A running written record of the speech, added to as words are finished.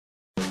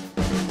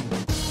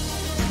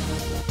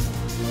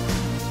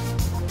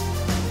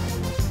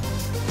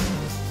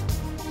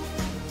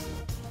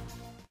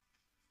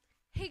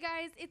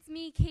guys, it's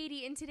me,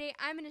 Katie, and today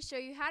I'm going to show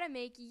you how to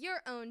make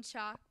your own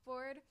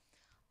chalkboard.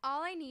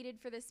 All I needed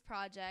for this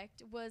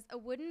project was a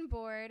wooden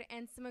board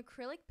and some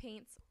acrylic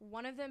paints,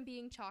 one of them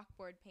being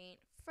chalkboard paint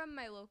from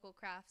my local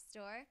craft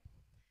store.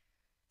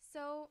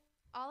 So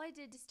all I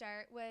did to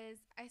start was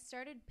I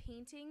started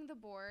painting the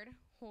board,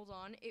 hold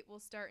on, it will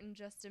start in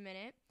just a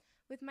minute,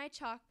 with my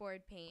chalkboard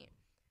paint.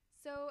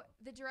 So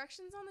the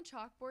directions on the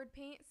chalkboard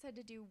paint said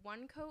to do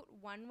one coat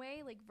one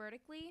way, like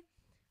vertically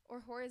or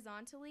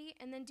horizontally,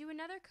 and then do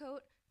another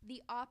coat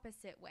the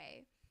opposite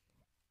way,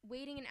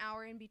 waiting an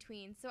hour in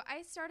between. So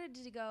I started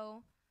to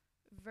go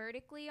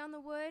vertically on the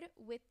wood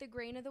with the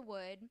grain of the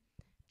wood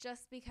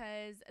just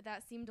because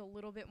that seemed a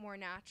little bit more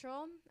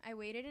natural. I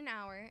waited an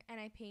hour and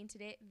I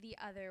painted it the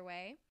other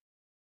way.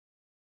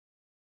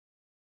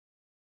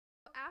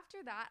 After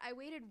that, I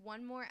waited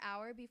one more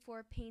hour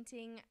before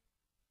painting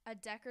a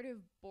decorative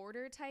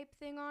border type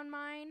thing on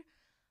mine.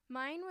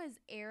 Mine was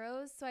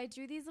arrows, so I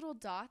drew these little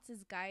dots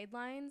as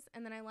guidelines,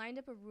 and then I lined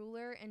up a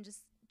ruler and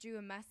just drew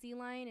a messy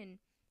line and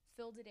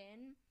filled it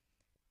in.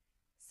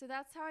 So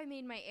that's how I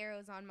made my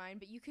arrows on mine,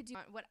 but you could do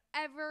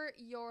whatever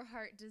your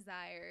heart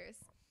desires.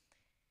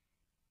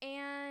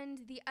 And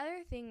the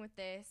other thing with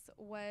this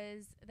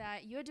was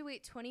that you had to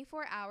wait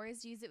 24 hours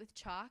to use it with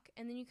chalk,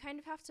 and then you kind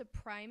of have to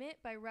prime it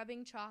by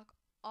rubbing chalk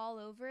all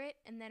over it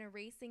and then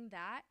erasing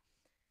that.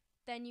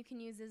 Then you can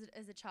use it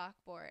as a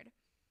chalkboard.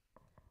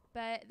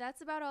 But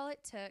that's about all it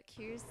took.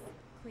 Here's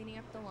cleaning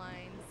up the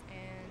lines,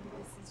 and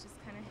this is just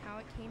kind of how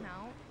it came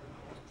out.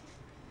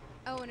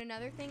 Oh, and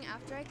another thing,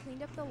 after I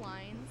cleaned up the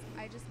lines,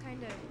 I just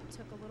kind of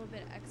took a little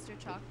bit extra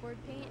chalkboard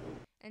paint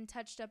and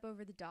touched up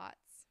over the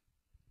dots.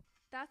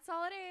 That's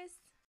all it is.